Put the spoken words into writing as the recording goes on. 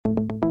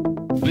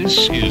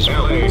This is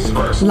LA's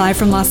first. Live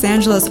from Los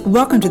Angeles,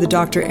 welcome to the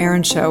Dr.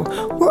 Erin Show.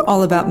 We're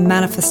all about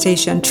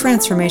manifestation,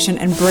 transformation,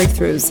 and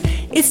breakthroughs.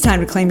 It's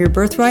time to claim your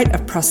birthright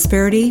of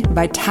prosperity,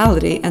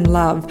 vitality, and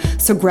love.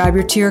 So grab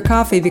your tea or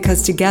coffee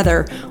because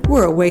together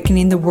we're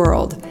awakening the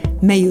world.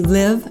 May you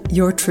live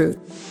your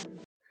truth.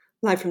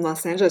 Live from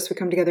Los Angeles, we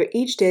come together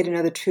each day to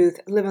know the truth,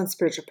 live on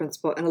spiritual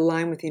principle, and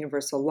align with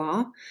universal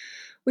law.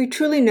 We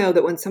truly know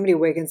that when somebody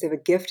awakens, they have a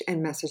gift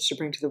and message to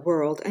bring to the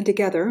world, and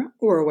together,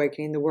 we're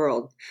awakening the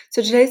world.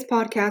 So today's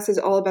podcast is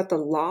all about the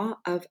law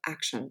of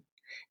action.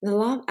 And the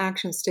law of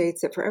action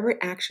states that for every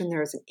action,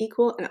 there is an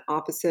equal and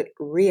opposite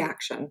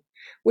reaction,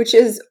 which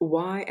is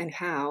why and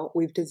how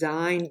we've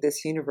designed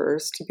this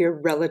universe to be a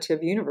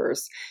relative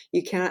universe.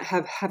 You cannot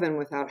have heaven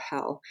without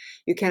hell.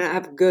 You cannot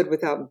have good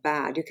without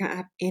bad. You can't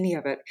have any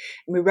of it.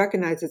 And we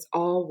recognize it's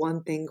all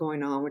one thing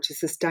going on, which is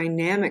this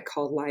dynamic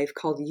called life,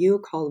 called you,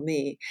 called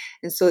me.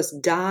 And so let's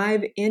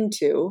dive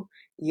into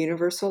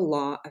universal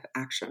law of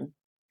action.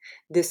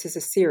 This is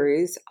a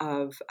series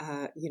of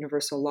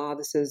universal law.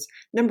 This is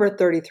number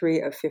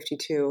 33 of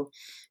 52.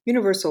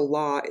 Universal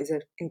law is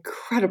an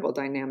incredible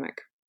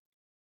dynamic.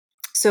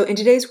 So in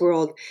today's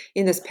world,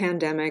 in this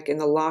pandemic, in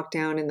the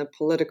lockdown, in the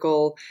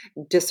political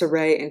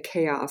disarray and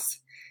chaos,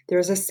 there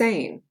is a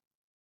saying,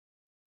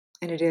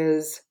 and it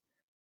is,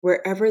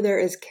 wherever there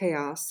is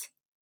chaos,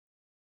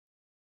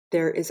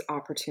 there is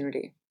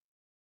opportunity.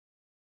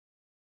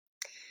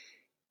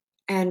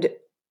 And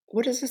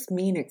what does this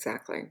mean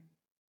exactly?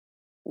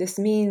 This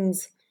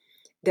means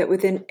that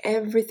within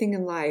everything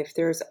in life,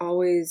 there's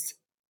always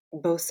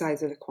both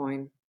sides of the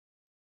coin.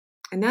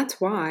 And that's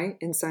why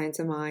in Science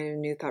of Mind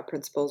and New Thought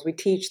Principles, we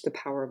teach the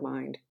power of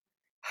mind,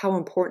 how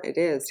important it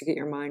is to get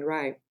your mind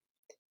right.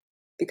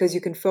 Because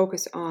you can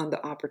focus on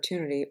the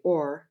opportunity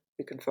or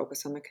you can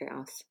focus on the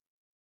chaos.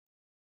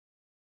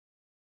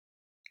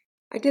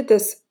 I did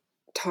this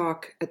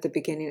talk at the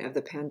beginning of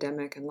the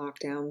pandemic and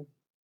lockdown,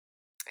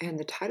 and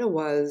the title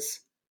was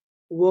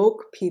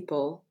Woke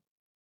People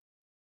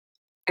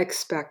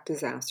Expect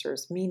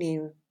Disasters,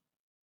 meaning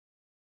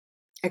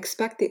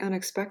expect the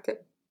unexpected.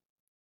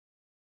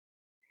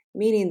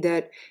 Meaning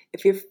that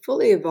if you're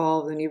fully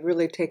evolved and you've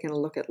really taken a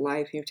look at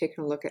life, you've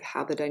taken a look at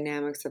how the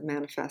dynamics of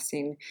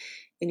manifesting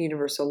in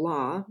universal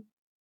law,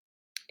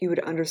 you would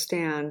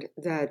understand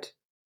that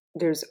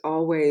there's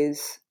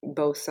always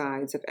both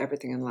sides of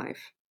everything in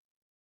life.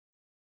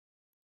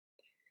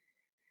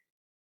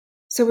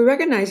 So we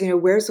recognize,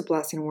 where's a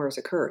blessing and where's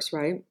a curse,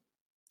 right?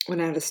 When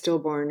I had a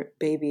stillborn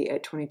baby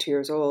at 22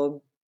 years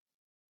old,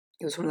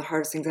 it was one of the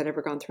hardest things I'd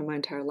ever gone through in my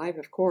entire life,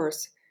 of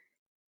course.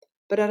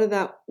 But out of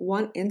that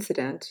one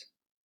incident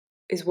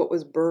is what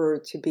was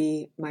birthed to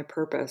be my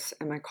purpose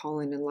and my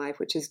calling in life,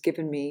 which has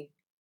given me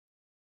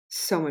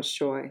so much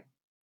joy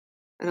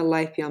and a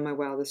life beyond my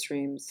wildest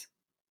dreams.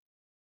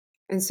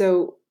 And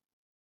so,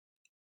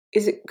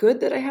 is it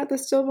good that I had the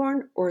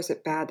stillborn, or is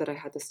it bad that I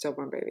had the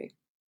stillborn baby?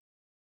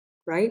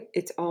 Right?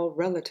 It's all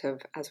relative,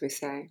 as we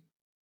say.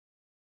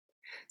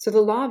 So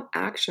the law of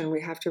action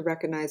we have to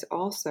recognize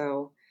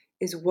also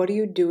is what are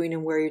you doing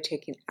and where are you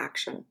taking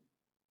action?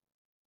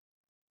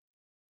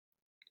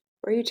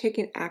 Where are you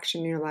taking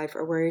action in your life,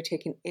 or where are you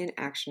taking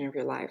inaction of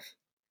your life?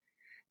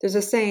 There's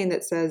a saying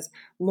that says,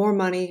 more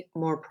money,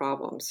 more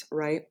problems,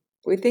 right?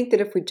 We think that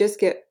if we just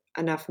get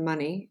enough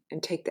money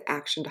and take the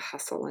action to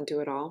hustle and do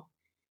it all,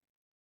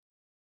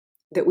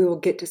 that we will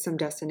get to some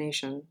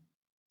destination,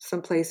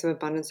 some place of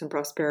abundance and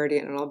prosperity,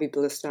 and it'll all be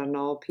blissed out and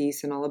all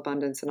peace and all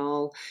abundance and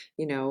all,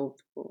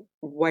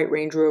 white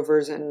Range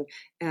Rovers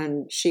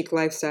and chic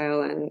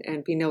lifestyle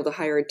and being able to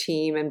hire a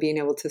team and being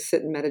able to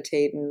sit and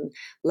meditate and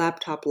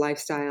laptop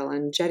lifestyle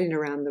and jetting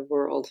around the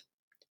world.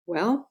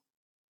 Well,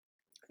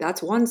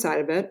 that's one side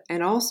of it.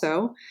 And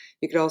also,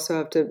 you could also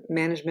have to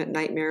management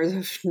nightmares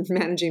of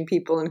managing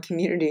people and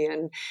community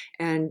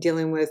and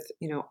dealing with,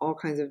 all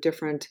kinds of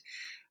different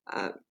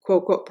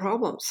quote, quote,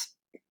 problems.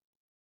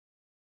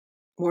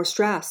 More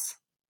stress,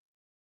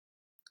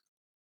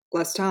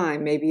 less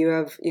time. Maybe you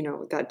have,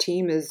 that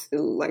team is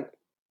like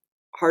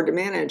hard to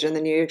manage. And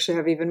then you actually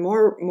have even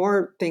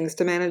more things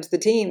to manage the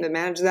team, that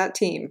manage that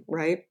team,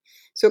 right?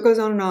 So it goes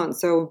on and on.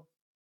 So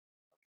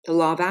the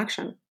law of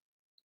action.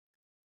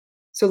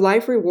 So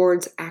life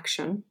rewards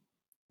action,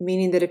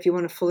 meaning that if you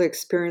want to fully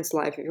experience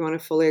life, if you want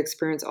to fully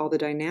experience all the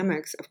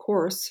dynamics, of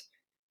course,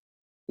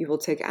 you will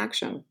take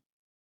action.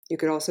 You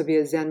could also be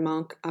a Zen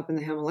monk up in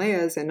the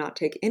Himalayas and not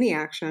take any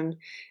action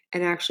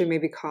and actually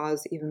maybe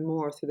cause even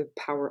more through the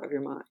power of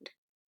your mind.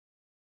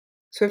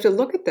 So we have to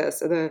look at this,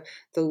 the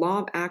law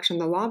of action.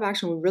 The law of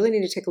action, we really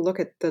need to take a look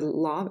at the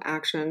law of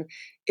action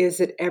is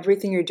that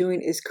everything you're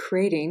doing is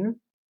creating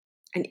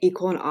an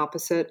equal and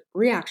opposite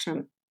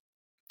reaction.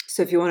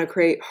 So if you want to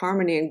create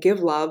harmony and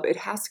give love, it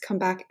has to come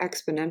back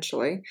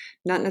exponentially,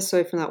 not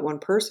necessarily from that one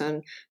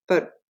person,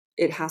 but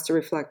it has to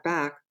reflect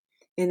back.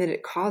 And then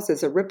it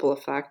causes a ripple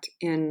effect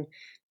in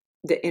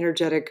the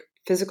energetic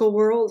physical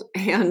world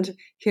and,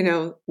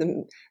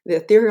 the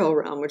ethereal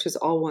realm, which is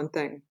all one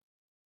thing.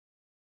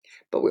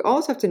 But we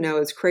also have to know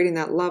is creating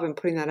that love and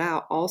putting that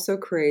out also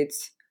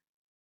creates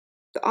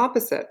the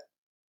opposite.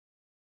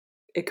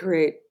 it could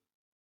create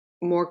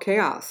more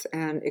chaos,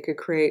 and it could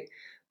create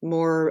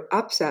more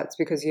upsets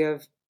because you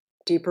have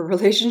deeper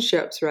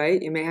relationships,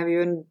 right? You may have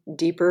even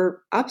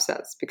deeper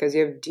upsets because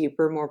you have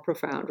deeper, more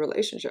profound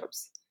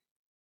relationships.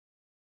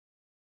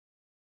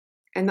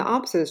 And the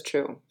opposite is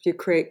true. If you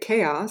create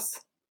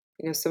chaos,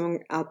 someone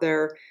out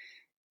there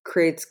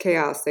creates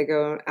chaos, they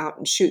go out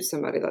and shoot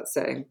somebody, let's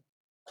say.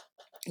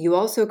 You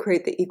also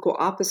create the equal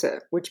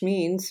opposite, which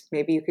means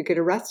maybe you could get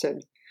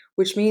arrested,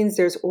 which means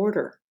there's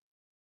order.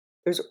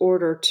 There's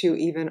order to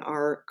even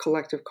our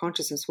collective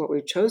consciousness, what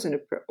we've chosen to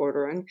put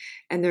order in.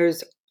 And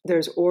there's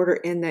order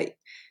in that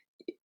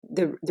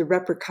the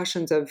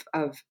repercussions of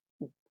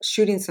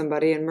shooting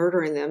somebody and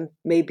murdering them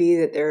may be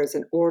that there is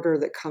an order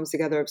that comes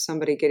together of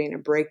somebody getting a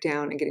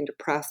breakdown and getting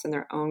depressed in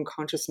their own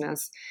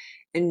consciousness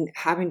and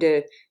having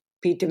to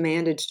be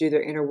demanded to do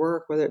their inner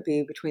work, whether it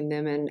be between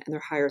them and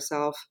their higher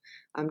self,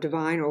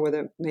 divine, or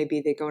whether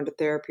maybe they go into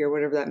therapy or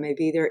whatever that may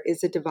be. There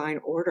is a divine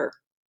order.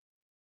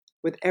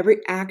 With every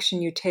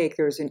action you take,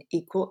 there's an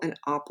equal and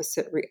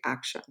opposite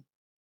reaction.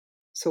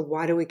 So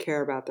why do we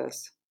care about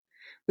this?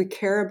 We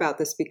care about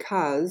this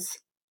because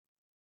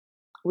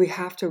we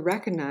have to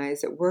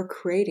recognize that we're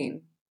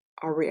creating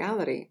our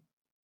reality,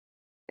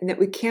 and that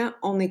we can't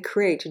only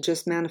create to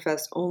just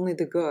manifest only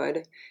the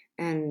good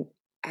and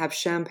have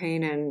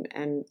champagne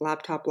and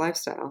laptop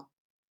lifestyle.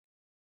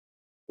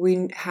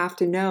 We have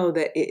to know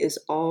that it is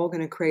all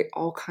going to create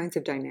all kinds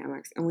of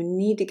dynamics, and we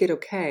need to get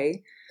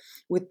okay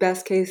with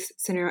best case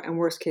scenario and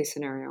worst case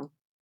scenario.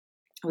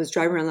 I was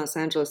driving around Los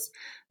Angeles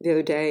the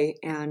other day,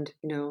 and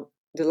the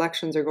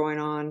elections are going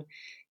on,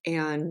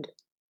 and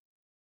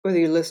whether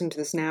you're listening to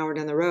this now or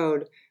down the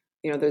road,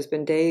 there's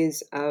been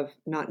days of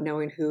not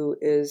knowing who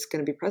is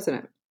going to be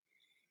president.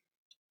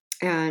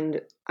 And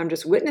I'm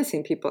just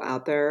witnessing people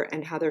out there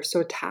and how they're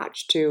so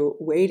attached to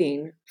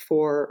waiting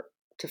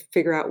to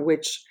figure out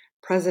which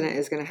president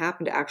is going to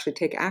happen to actually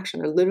take action.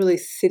 They're literally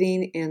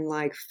sitting in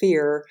like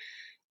fear,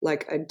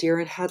 like a deer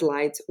in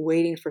headlights,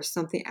 waiting for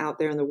something out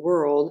there in the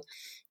world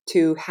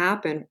to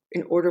happen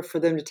in order for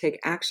them to take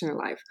action in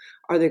life.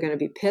 Are they going to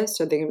be pissed?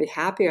 Are they going to be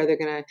happy? Are they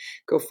going to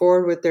go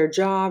forward with their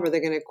job? Are they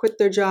going to quit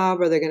their job?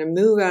 Are they going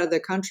to move out of the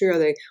country? Are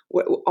they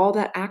all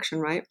that action,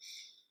 right?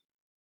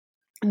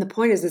 And the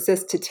point is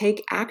this: to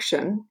take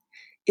action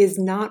is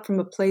not from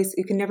a place.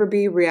 You can never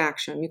be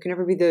reaction. You can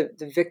never be the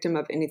victim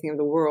of anything of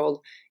the world.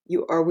 We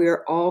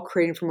are all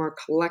creating from our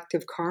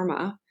collective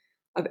karma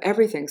of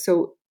everything.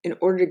 So in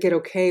order to get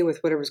okay with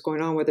whatever's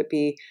going on, whether it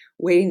be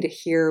waiting to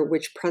hear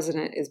which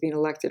president is being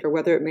elected, or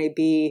whether it may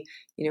be,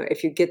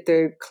 if you get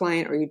the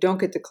client or you don't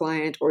get the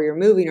client, or you're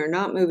moving or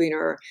not moving,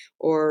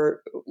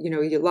 or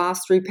you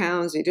lost 3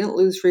 pounds, you didn't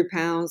lose 3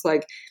 pounds,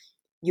 like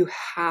you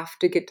have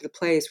to get to the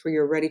place where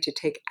you're ready to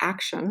take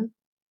action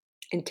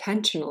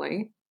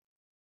intentionally,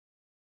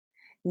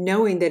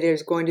 knowing that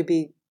there's going to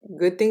be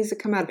good things that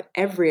come out of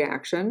every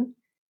action,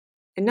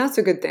 and not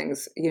so good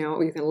things,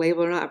 you can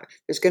label it or not.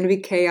 There's going to be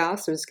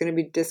chaos, there's going to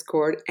be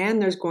discord,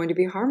 and there's going to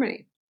be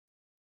harmony.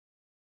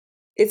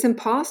 It's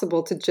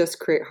impossible to just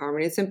create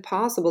harmony. It's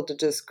impossible to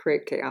just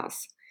create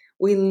chaos.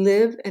 We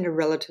live in a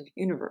relative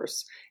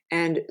universe.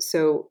 And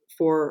so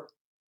for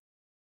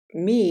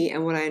me,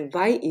 and what I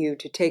invite you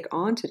to take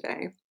on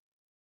today,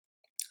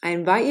 I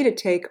invite you to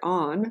take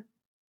on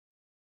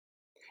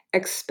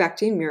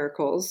expecting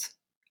miracles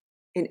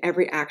in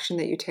every action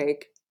that you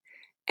take,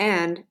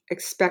 and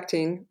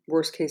expecting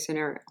worst case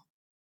scenario.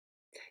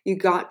 You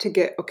got to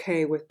get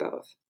okay with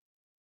both.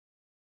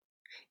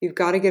 You've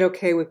got to get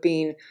okay with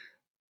being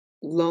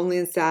lonely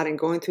and sad and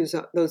going through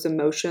those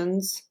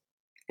emotions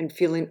and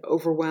feeling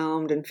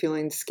overwhelmed and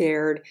feeling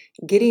scared.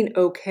 Getting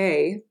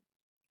okay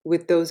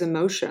with those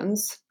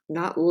emotions,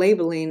 not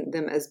labeling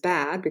them as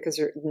bad, because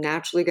they're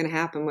naturally going to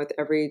happen with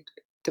every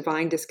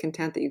divine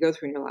discontent that you go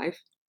through in your life.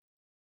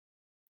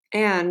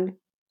 And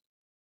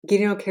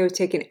getting okay with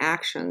taking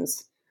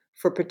actions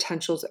for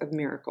potentials of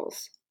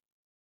miracles.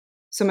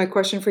 So my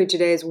question for you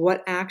today is,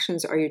 what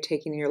actions are you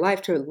taking in your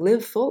life to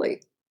live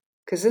fully?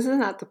 Because isn't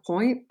that the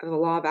point of the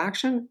law of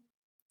action?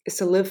 Is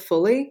to live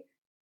fully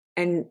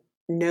and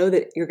know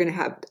that you're going to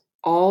have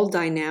all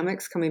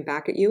dynamics coming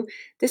back at you.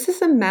 This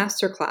is a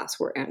masterclass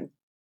we're in.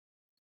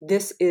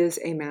 This is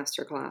a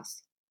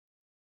masterclass.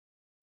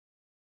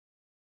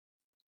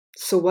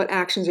 So what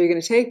actions are you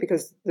going to take?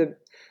 Because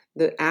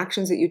the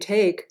actions that you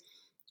take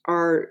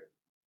are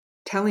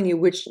telling you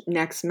which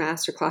next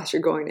masterclass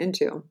you're going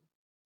into.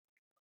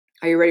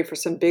 Are you ready for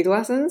some big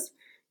lessons?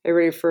 Are you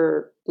ready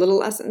for little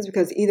lessons?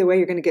 Because either way,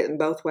 you're going to get in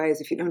both ways.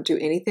 If you don't do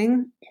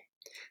anything,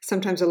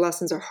 sometimes the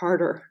lessons are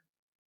harder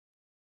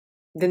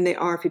than they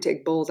are if you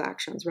take bold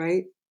actions,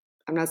 right?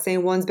 I'm not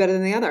saying one's better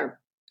than the other.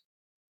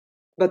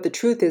 But the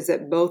truth is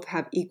that both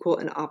have equal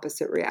and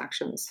opposite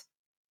reactions.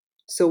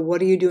 So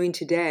what are you doing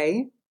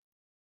today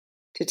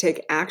to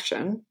take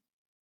action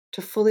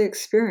to fully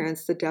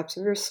experience the depths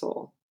of your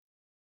soul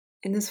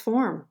in this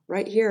form,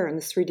 right here in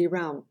this 3D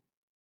realm?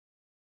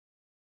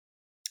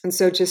 And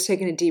so just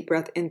taking a deep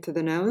breath in through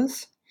the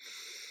nose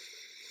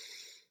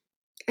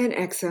and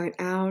exhaling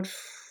out.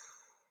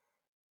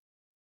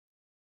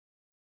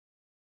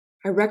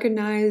 I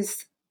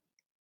recognize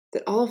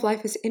that all of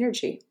life is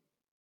energy,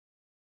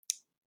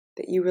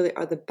 that you really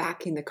are the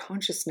backing, the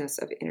consciousness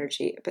of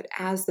energy. But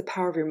as the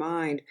power of your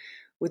mind,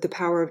 with the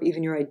power of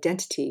even your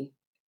identity,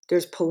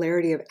 there's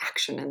polarity of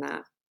action in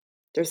that.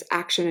 There's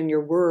action in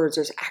your words,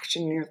 there's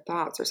action in your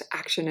thoughts, there's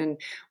action in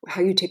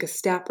how you take a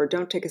step or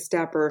don't take a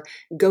step or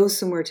go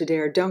somewhere today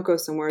or don't go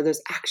somewhere.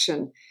 There's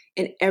action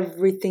in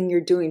everything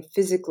you're doing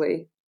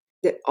physically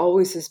that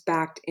always is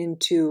backed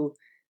into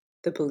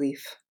the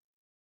belief.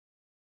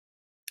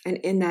 And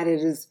in that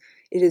it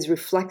is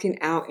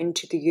reflecting out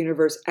into the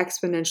universe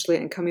exponentially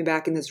and coming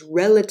back in this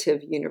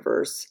relative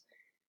universe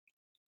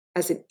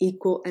as an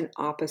equal and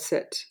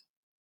opposite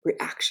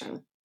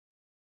reaction.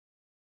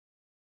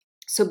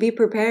 So be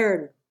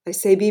prepared. I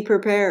say be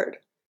prepared.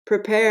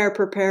 Prepare,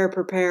 prepare,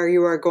 prepare.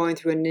 You are going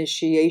through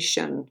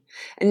initiation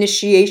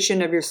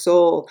of your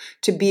soul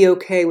to be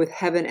okay with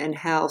heaven and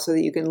hell so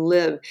that you can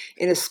live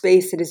in a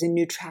space that is in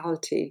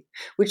neutrality,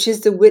 which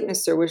is the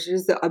witnesser, which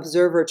is the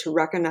observer to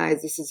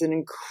recognize this is an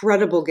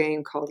incredible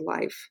game called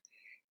life.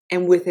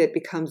 And with it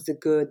becomes the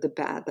good, the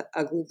bad, the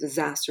ugly,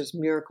 disasters,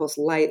 miracles,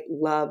 light,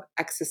 love,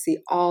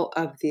 ecstasy, all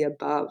of the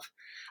above.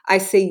 I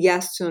say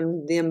yes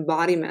to the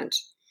embodiment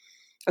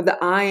of the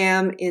I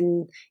am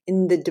in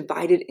the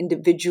divided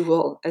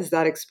individual as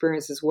that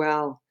experience as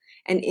well.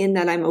 And in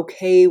that, I'm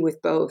okay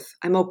with both.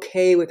 I'm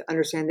okay with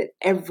understanding that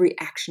every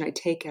action I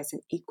take has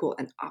an equal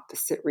and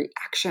opposite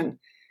reaction.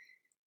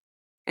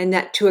 And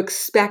that to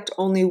expect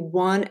only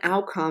one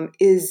outcome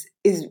is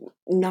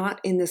not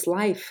in this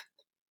life.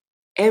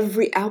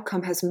 Every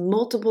outcome has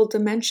multiple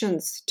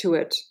dimensions to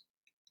it.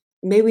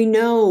 May we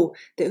know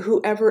that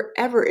whoever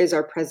ever is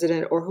our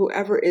president or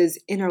whoever is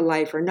in our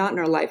life or not in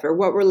our life or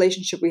what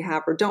relationship we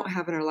have or don't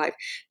have in our life,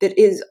 that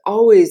is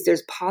always,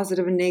 there's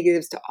positive and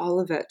negatives to all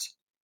of it.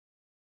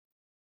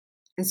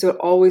 And so it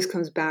always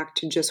comes back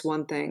to just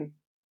one thing,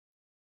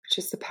 which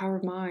is the power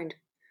of mind.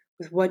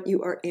 With what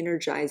you are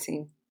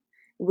energizing,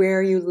 where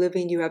are you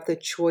living? You have the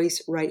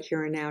choice right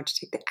here and now to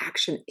take the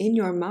action in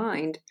your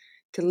mind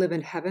to live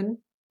in heaven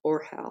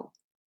or hell.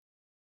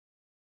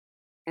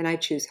 And I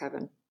choose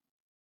heaven.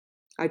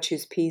 I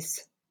choose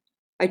peace.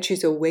 I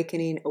choose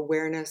awakening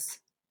awareness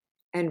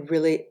and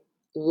really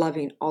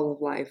loving all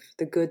of life,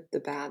 the good, the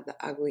bad, the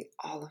ugly,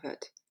 all of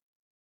it.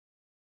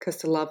 Because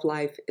to love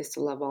life is to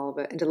love all of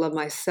it. And to love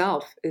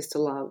myself is to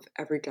love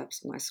every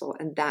depth of my soul.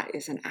 And that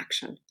is an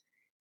action.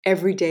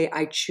 Every day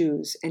I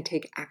choose and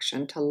take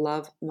action to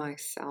love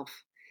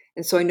myself.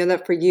 And so I know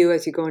that for you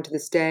as you go into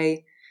this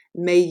day,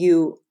 may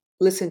you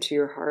listen to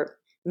your heart.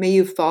 May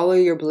you follow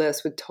your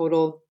bliss with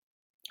total,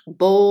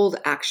 bold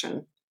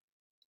action,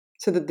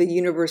 so that the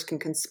universe can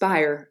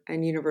conspire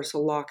and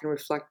universal law can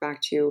reflect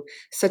back to you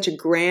such a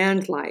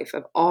grand life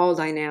of all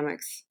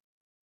dynamics.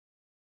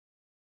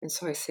 And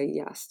so I say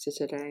yes to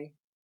today.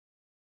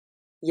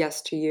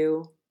 Yes to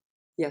you.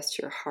 Yes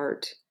to your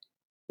heart.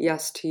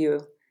 Yes to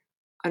you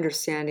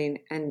understanding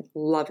and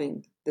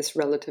loving this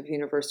relative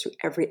universe through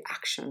every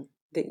action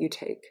that you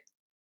take.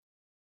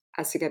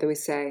 As together we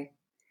say,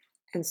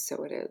 and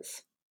so it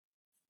is.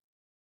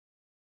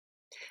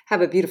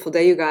 Have a beautiful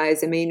day, you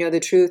guys, and may you know the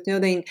truth,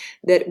 knowing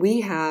that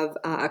we have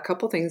a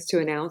couple things to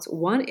announce.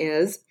 One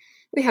is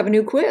we have a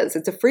new quiz.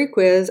 It's a free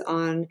quiz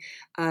on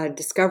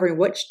discovering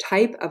which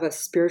type of a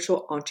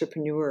spiritual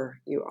entrepreneur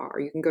you are.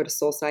 You can go to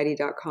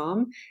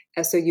soulciety.com,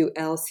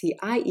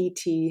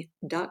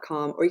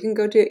 SOULCIET.com, or you can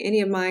go to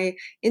any of my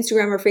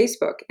Instagram or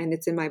Facebook, and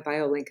it's in my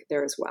bio link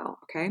there as well,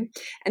 okay?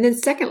 And then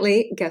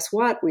secondly, guess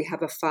what? We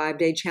have a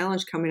 5-day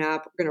challenge coming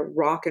up. We're going to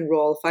rock and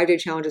roll. 5-day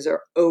challenges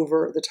are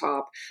over the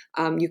top.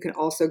 You can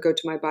also go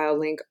to my bio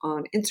link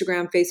on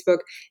Instagram, Facebook,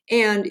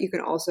 and you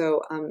can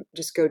also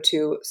just go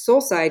to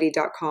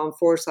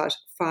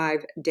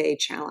soulciety.com/5-day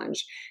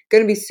challenge.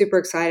 Going to be super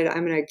excited.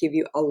 I'm going to give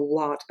you a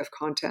lot of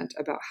content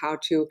about how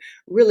to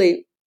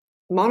really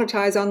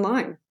monetize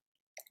online.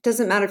 It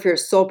doesn't matter if you're a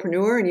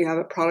soulpreneur and you have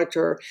a product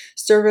or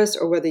service,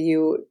 or whether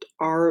you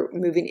are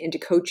moving into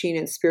coaching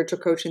and spiritual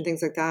coaching,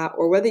 things like that,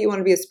 or whether you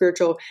want to be a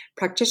spiritual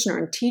practitioner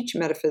and teach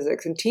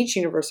metaphysics and teach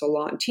universal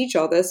law and teach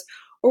all this,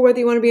 or whether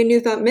you want to be a New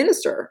Thought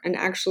minister and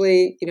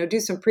actually, do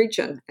some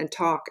preaching and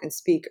talk and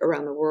speak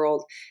around the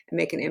world and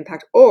make an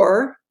impact.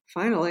 Or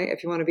finally,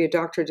 if you want to be a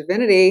doctor of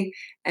divinity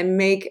and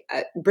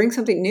bring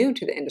something new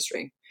to the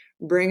industry,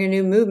 bring a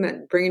new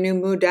movement, bring a new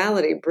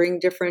modality, bring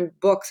different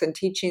books and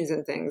teachings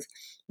and things.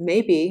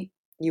 Maybe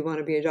you want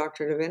to be a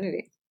doctor of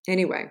divinity.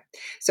 Anyway,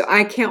 so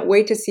I can't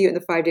wait to see you in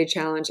the 5-day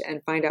challenge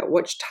and find out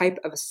which type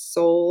of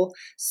soul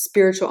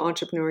spiritual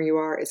entrepreneur you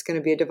are. It's going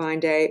to be a divine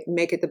day.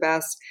 Make it the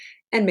best,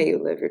 and may you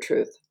live your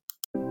truth.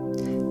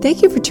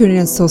 Thank you for tuning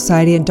in to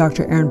Soulciety and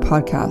Dr. Erin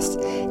podcast.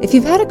 If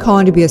you've had a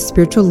calling to be a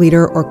spiritual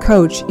leader or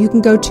coach, you can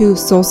go to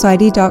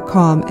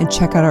soulciety.com and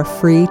check out our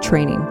free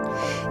training.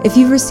 If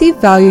you've received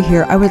value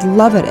here, I would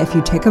love it if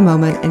you take a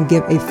moment and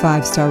give a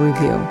 5-star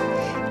review.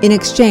 In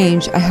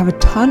exchange, I have a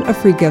ton of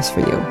free gifts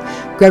for you.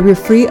 Grab your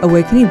free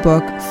Awakening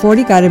book,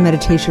 40 guided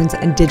meditations,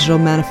 and digital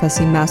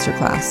manifesting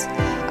masterclass.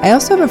 I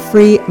also have a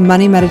free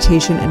money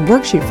meditation and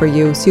worksheet for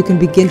you so you can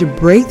begin to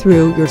break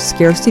through your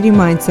scarcity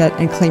mindset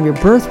and claim your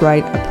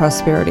birthright of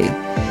prosperity.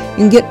 You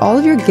can get all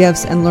of your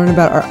gifts and learn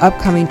about our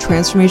upcoming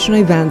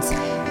transformational events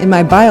in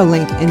my bio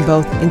link in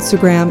both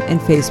Instagram and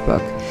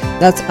Facebook.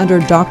 That's under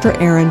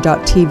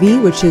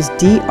drerin.tv, which is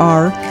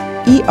DRERIN.tv.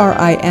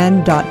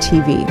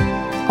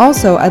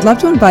 Also, I'd love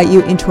to invite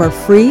you into our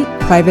free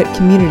private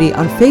community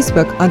on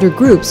Facebook under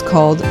groups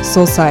called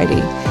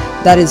Soulciety.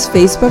 That is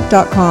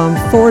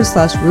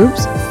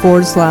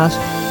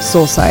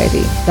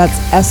facebook.com/groups/Soulciety. That's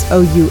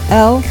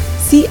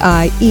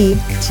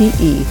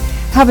SOULCIETE.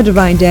 Have a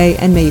divine day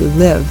and may you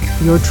live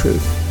your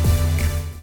truth.